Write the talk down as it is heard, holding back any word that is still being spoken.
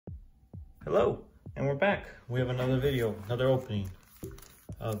Hello, and we're back. We have another video, another opening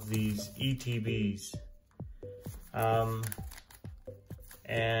of these ETBs.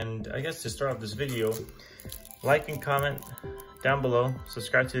 And I guess to start off this video, like and comment down below,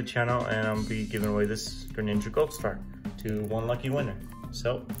 subscribe to the channel, and I'll be giving away this Greninja Gold Star to one lucky winner.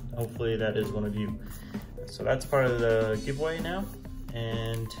 So hopefully that is one of you. So that's part of the giveaway now.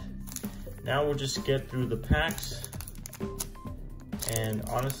 And now we'll just get through the packs. And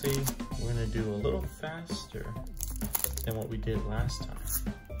honestly, we're gonna do a little faster than what we did last time.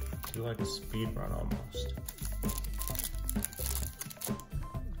 Do like a speed run almost.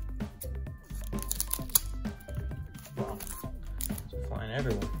 Wow, it's flying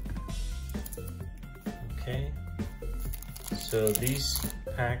everywhere. Okay, so these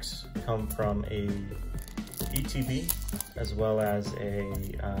packs come from a ETB as well as a,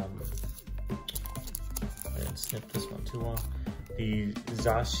 I didn't snip this one too long, the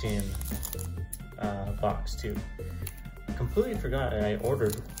Zacian box too. I completely forgot I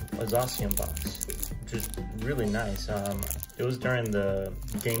ordered a Zacian box, which is really nice. It was during the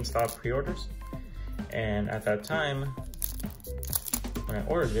GameStop pre-orders, and at that time, when I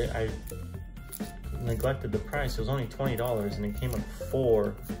ordered it, I neglected the price. It was only $20, and it came with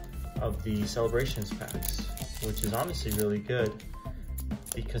 4 of the Celebrations packs, which is honestly really good,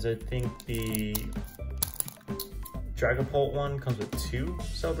 because I think the Dragapult one comes with 2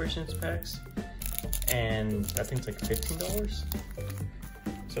 Celebrations packs, and I think it's like $15.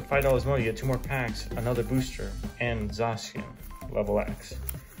 So $5 more, you get 2 more packs, another booster, and Zacian level X.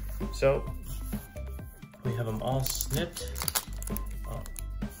 So we have them all snipped. Oh,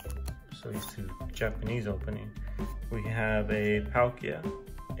 so used to Japanese opening. We have a Palkia,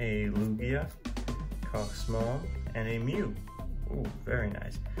 a Lugia, Cosmo, and a Mew. Ooh, very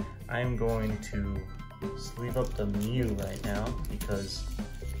nice. I'm going to sleeve up the Mew right now because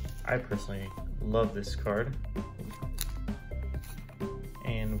I personally love this card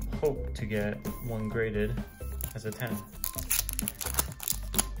and hope to get one graded as a 10.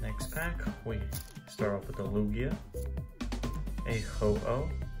 Next pack, we start off with a Lugia, a Ho-Oh.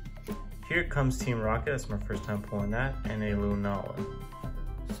 Here comes Team Rocket, that's my first time pulling that, and a Lunala.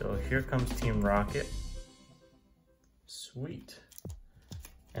 So here comes Team Rocket. Sweet.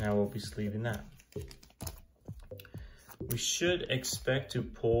 And I will be sleeving that. We should expect to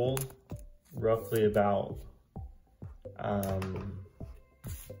pull roughly about, what am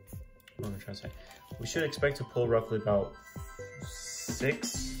I trying to say? We should expect to pull roughly about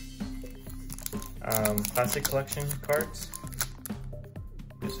 6 Classic Collection cards.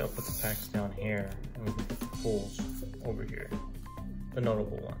 Guess I'll put the packs down here and we can put the pulls over here, the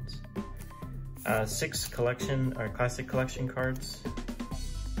notable ones. 6 collection or Classic Collection cards.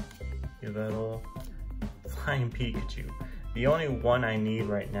 Give that all. Flying Pikachu. The only one I need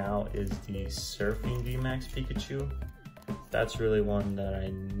right now is the Surfing VMAX Pikachu. That's really one that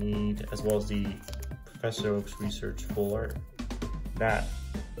I need, as well as the Professor Oak's Research Full Art. That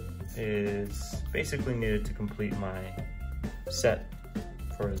is basically needed to complete my set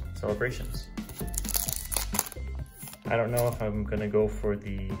for Celebrations. I don't know if I'm gonna go for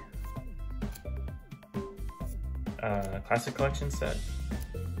the Classic Collection set.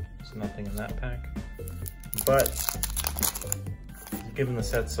 There's nothing in that pack. But given the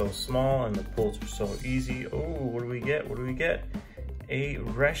set's so small and the pulls are so easy, oh, what do we get? What do we get? A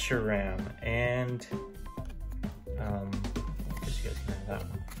Reshiram, and I guess you guys can have that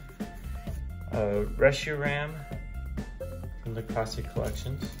one. Reshiram from the Classic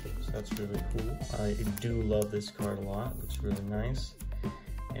Collections, so that's really cool. I do love this card a lot. It looks really nice.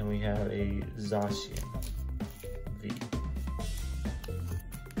 And we have a Zacian V.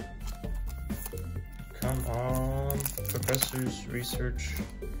 Come on, Professor's Research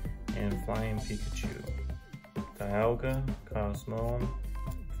and Flying Pikachu. Dialga, Cosmo,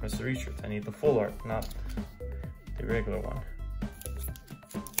 Professor Research. I need the full art, not the regular one.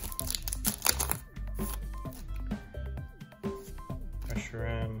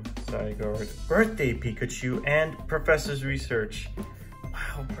 Reshiram, Zygarde, Birthday Pikachu, and Professor's Research.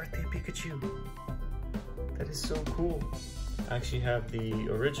 Wow, Birthday Pikachu. That is so cool. I actually have the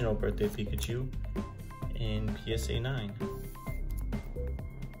original Birthday Pikachu in PSA 9. Oh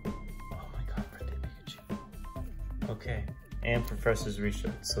my god, Birthday Pikachu. Okay, and Professor's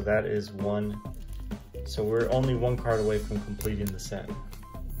Research. So that is one. So we're only 1 card away from completing the set.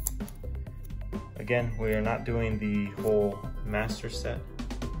 Again, we are not doing the whole master set.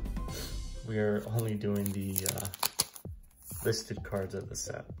 We are only doing the listed cards of the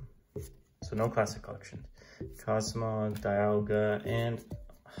set. So no Classic Collection. Cosmo, Dialga, and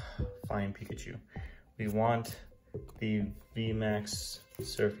Flying Pikachu. We want the VMAX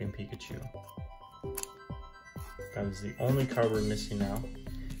Surfing Pikachu. That is the only card we're missing now.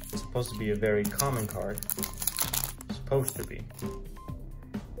 It's supposed to be a very common card. Supposed to be.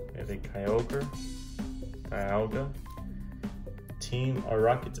 We have a Dialga, Team, a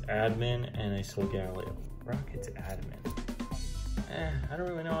Rocket's Admin, and a Solgaleo. Rocket's Admin. I don't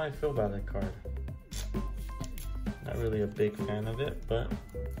really know how I feel about that card. Not really a big fan of it, but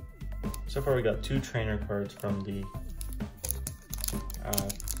so far we got 2 trainer cards from the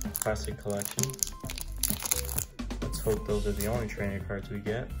Classic Collection. Let's hope those are the only trainer cards we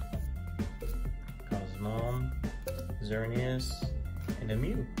get. Cosmom, Xerneas, and a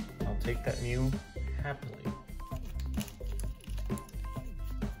Mew. I'll take that Mew happily.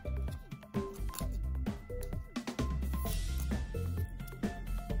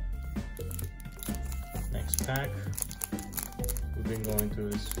 Next pack. We've been going through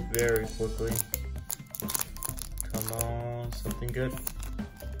this very quickly. Come on, something good.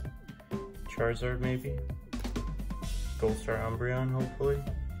 Charizard maybe? Gold Star Umbreon hopefully?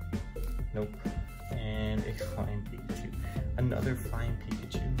 Nope. And a Flying Pikachu. Another Flying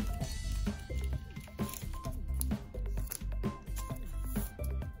Pikachu.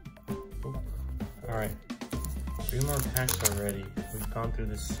 Alright, 3 more packs already. We've gone through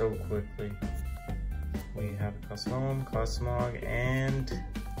this so quickly. We have Cosmom, Cosmog, and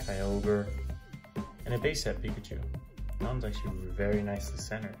Kyogre, and a base set Pikachu. That one's actually very nicely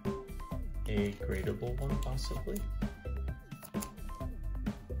centered. A gradable one, possibly?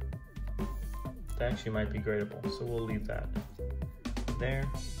 That actually might be gradable, so we'll leave that there.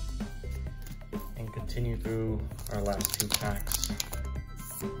 And continue through our last 2 packs.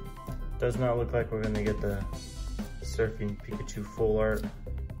 Does not look like we're gonna get the Surfing Pikachu full art.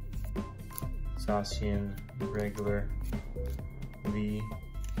 Zacian, regular, V.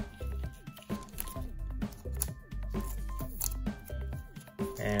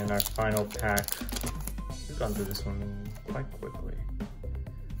 And our final pack, we've gone through this one quite quickly.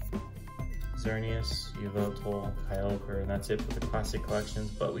 Xerneas, Yveltal, Kyogre, and that's it for the Classic Collections,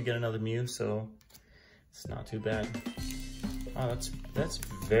 but we get another Mew, so it's not too bad. Oh, that's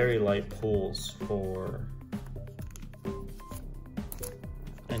very light pulls for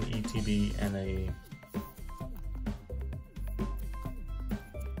an ETB and a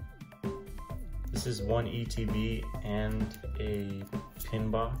this is 1 ETB and a pin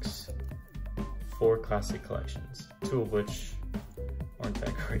box, 4 Classic Collections, 2 of which aren't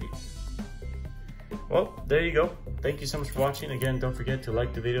that great. Well, there you go. Thank you so much for watching. Again, don't forget to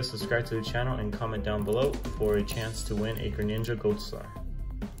like the video, subscribe to the channel, and comment down below for a chance to win a Greninja Gold Star.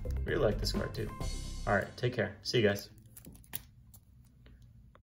 Really like this card too. Alright, take care. See you guys.